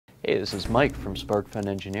Hey, this is Mike from SparkFun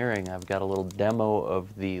Engineering. I've got a little demo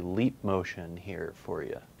of the Leap Motion here for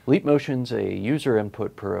you. Leap Motion's a user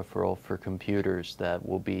input peripheral for computers that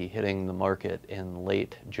will be hitting the market in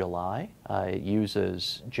late July. It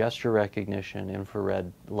uses gesture recognition,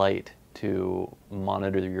 infrared light to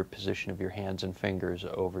monitor your position of your hands and fingers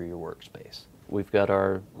over your workspace. We've got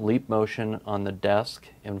our Leap Motion on the desk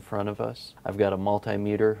in front of us. I've got a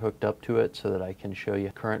multimeter hooked up to it so that I can show you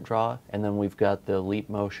current draw. And then we've got the Leap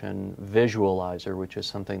Motion visualizer, which is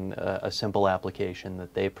something, a simple application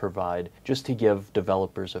that they provide just to give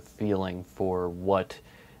developers a feeling for what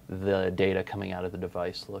the data coming out of the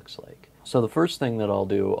device looks like. So the first thing that I'll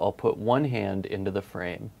do, I'll put one hand into the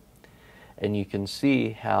frame, and you can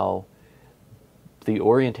see how the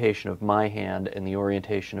orientation of my hand and the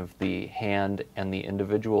orientation of the hand and the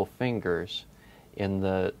individual fingers in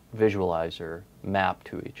the visualizer map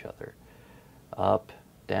to each other. Up,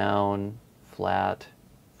 down, flat,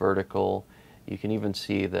 vertical. You can even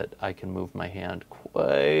see that I can move my hand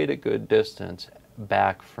quite a good distance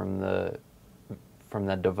back from the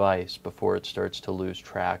device before it starts to lose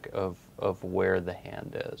track of where the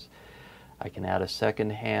hand is. I can add a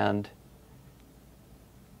second hand.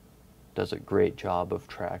 Does a great job of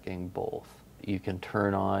tracking both. You can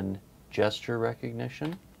turn on gesture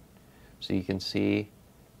recognition, so you can see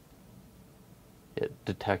it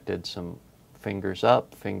detected some fingers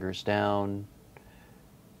up, fingers down,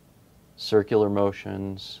 circular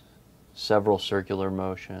motions, several circular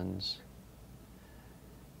motions,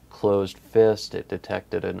 closed fist, it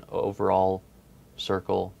detected an overall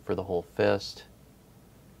circle for the whole fist.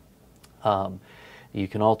 You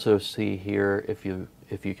can also see here, if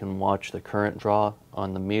you can watch the current draw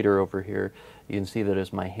on the meter over here, you can see that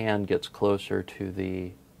as my hand gets closer to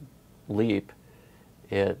the leap,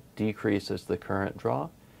 it decreases the current draw,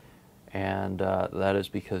 and that is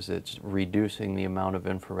because it's reducing the amount of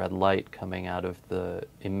infrared light coming out of the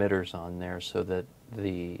emitters on there so that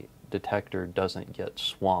the detector doesn't get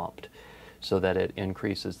swamped, so that it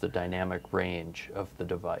increases the dynamic range of the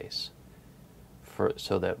device.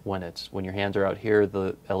 So that when your hands are out here,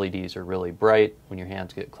 the LEDs are really bright. When your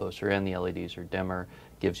hands get closer in, the LEDs are dimmer.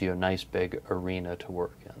 Gives you a nice big arena to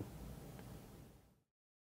work in.